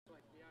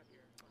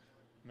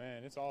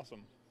Man, it's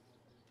awesome.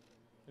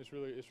 It's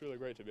really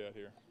great to be out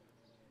here.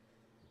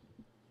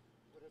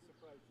 What has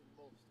surprised you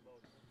most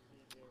about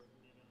being here and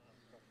being a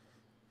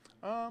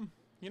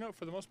freshman?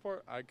 For the most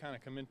part, I kind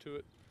of come into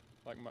it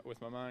like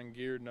with my mind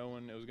geared,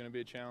 knowing it was going to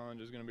be a challenge,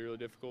 it was going to be really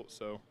difficult.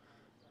 So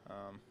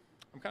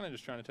I'm kind of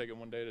just trying to take it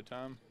one day at a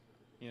time.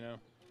 You know,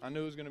 I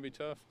knew it was going to be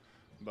tough,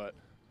 but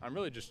I'm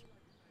really just,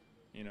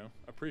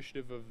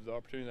 appreciative of the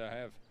opportunity that I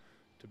have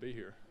to be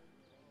here.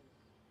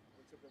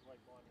 What's it been like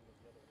bonding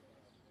with the other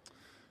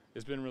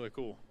It's been really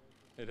cool.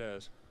 It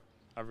has.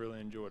 I've really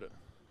enjoyed it.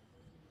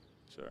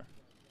 Sure. Have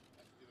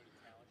to do any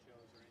talent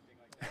shows or anything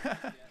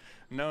like that yet?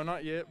 No,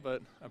 not yet,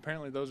 but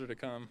apparently those are to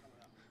come.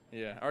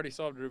 Yeah, I already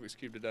solved a Rubik's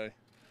Cube today,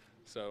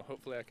 so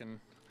hopefully I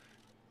can.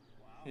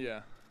 Wow. Yeah.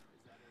 Is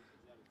that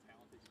a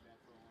talent that you've had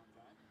for a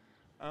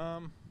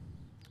long time?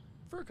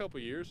 For a couple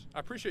years. I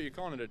appreciate you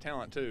calling it a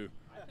talent too,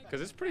 I think because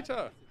it's pretty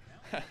tough.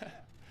 it's a talent,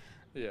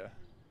 yeah. Yeah.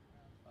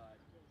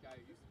 Guy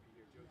who used to be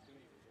here, Joe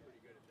Tooney, was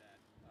pretty good at that.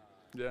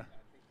 Yeah.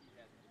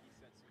 I think he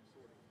set some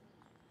sort of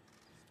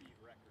speed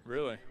record.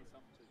 Really? Maybe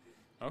something to do.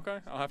 Okay.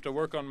 I'll have to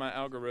work on my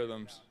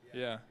algorithms.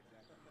 Yeah.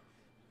 Exactly.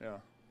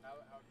 Yeah. How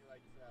do you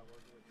like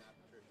working with Matt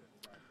Patricia and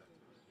stuff?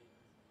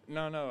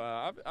 No.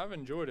 I've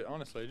enjoyed it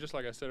honestly. Just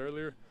like I said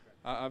earlier,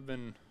 I've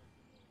been,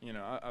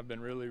 I've been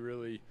really,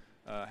 really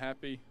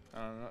happy.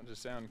 Not to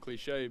sound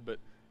cliche, but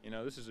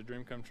this is a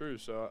dream come true.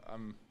 So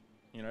I'm,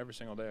 every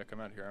single day I come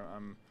out here,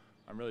 I'm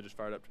really just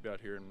fired up to be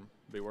out here and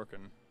be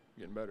working,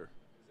 getting better.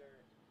 Is there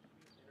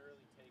an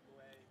early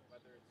takeaway,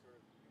 whether it's sort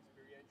of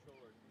experiential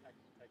or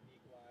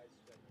technique-wise,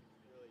 that you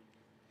really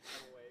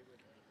come away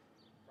with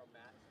from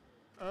Matt?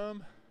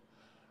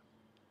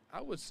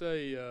 I would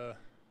say,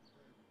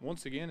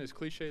 once again, as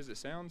cliche as it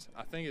sounds,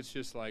 I think it's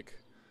just like,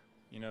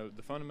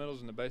 the fundamentals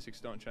and the basics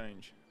don't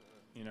change,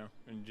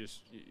 and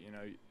just,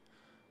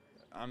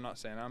 I'm not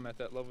saying I'm at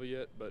that level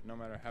yet, but no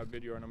matter how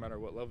good you are, no matter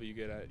what level you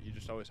get at, you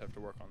just always have to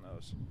work on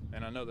those.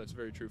 And I know that's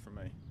very true for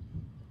me.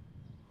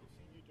 We've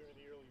seen you during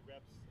the early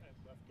reps at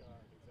left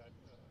guard. Is that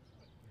a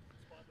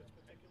spot that's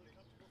particularly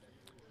comfortable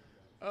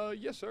for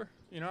you? Yes, sir.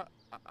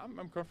 I'm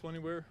comfortable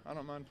anywhere. I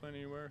don't mind playing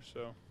anywhere,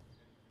 so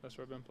that's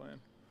where I've been playing.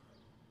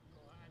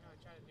 Well, I know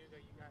at Chattanooga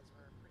you guys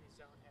were pretty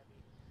zone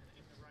heavy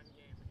in the run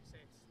game. Would you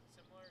say it's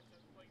similar to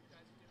what you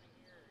guys are doing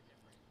here or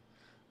different?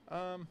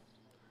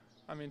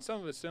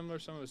 Some of it's similar,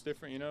 some of it's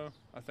different.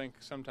 I think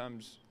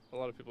sometimes a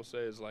lot of people say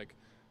is like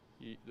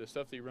the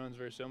stuff that you run is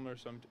very similar.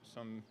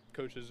 Some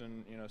coaches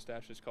and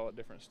staff just call it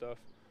different stuff.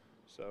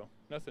 So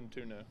nothing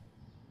too new,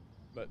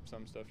 but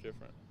some stuff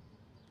different.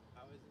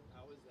 How is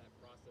that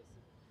process?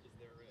 Is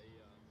there a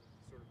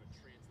sort of a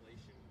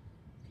translation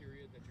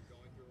period that you're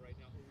going through right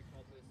now? What we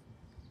call this,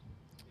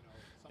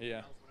 something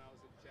Yeah. else when I was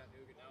at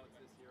Chattanooga. Now it's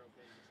this year.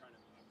 Okay, you're trying to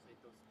make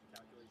those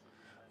calculations.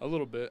 A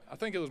little bit. I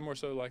think it was more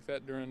so like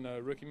that during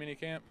rookie mini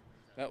camp.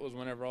 That was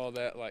whenever all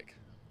that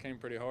came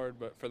pretty hard.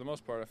 But for the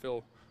most part, I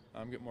feel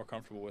I'm getting more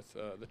comfortable with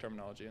the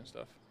terminology and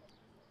stuff.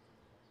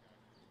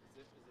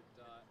 Is it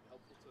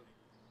helpful to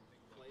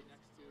play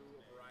next to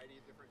a variety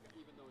of different,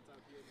 even though it's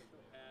out here, there's no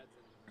pads,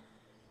 and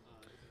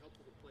is it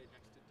helpful to play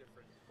next to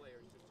different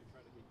players just to try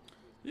to get used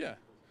to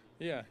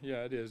it?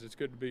 Yeah, it is. It's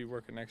good to be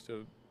working next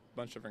to a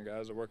bunch of different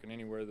guys or working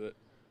anywhere that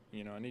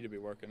I need to be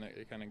working.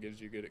 It kind of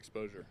gives you good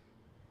exposure.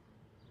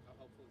 How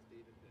helpful has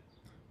David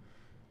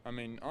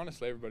been?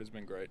 Honestly, everybody's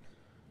been great.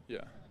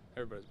 Yeah,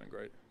 everybody's been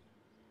great.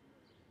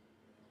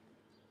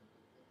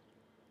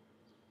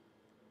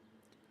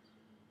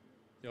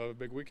 Y'all have a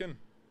big weekend?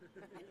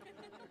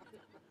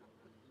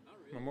 Not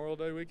really. Memorial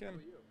Day How weekend?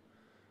 about you?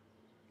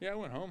 Yeah, I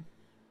went home.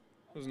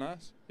 It was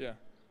nice. Yeah. Have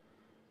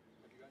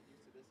you gotten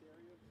used to this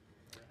area?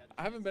 Or had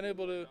I haven't been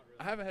able to. Not really.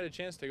 I haven't had a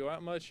chance to go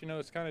out much.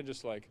 It's kind of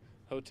just like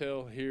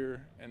hotel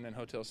here and then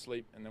hotel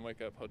sleep and then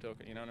wake up hotel.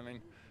 You know what I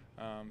mean?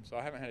 So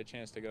I haven't had a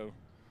chance to go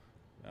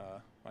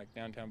like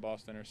downtown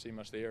Boston or see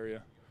much of the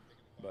area,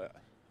 but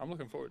I'm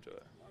looking forward to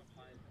it. A lot of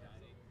fine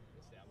dining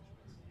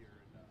establishments here,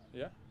 and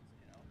Yeah.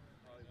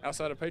 probably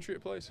Outside of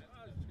Patriot Place.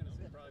 I was just gonna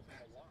say probably from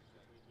the walk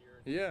between here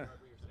and Yeah.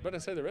 wherever you're staying. But I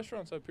say the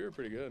restaurants up here are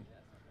pretty good. Yeah,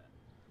 it's not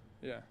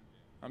bad. Yeah.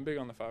 I'm big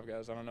on the Five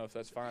Guys. I don't know if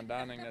that's fine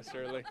dining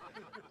necessarily.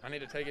 I need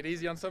to take it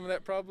easy on some of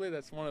that probably.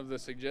 That's one of the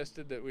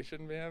suggested that we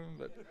shouldn't be having,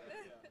 but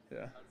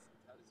yeah.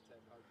 How does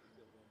Ted Harvey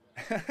feel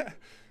about that?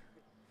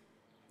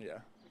 Yeah.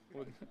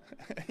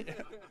 Thank you,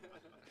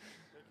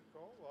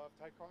 Cole. We'll have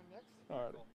Ty Kong next. All right.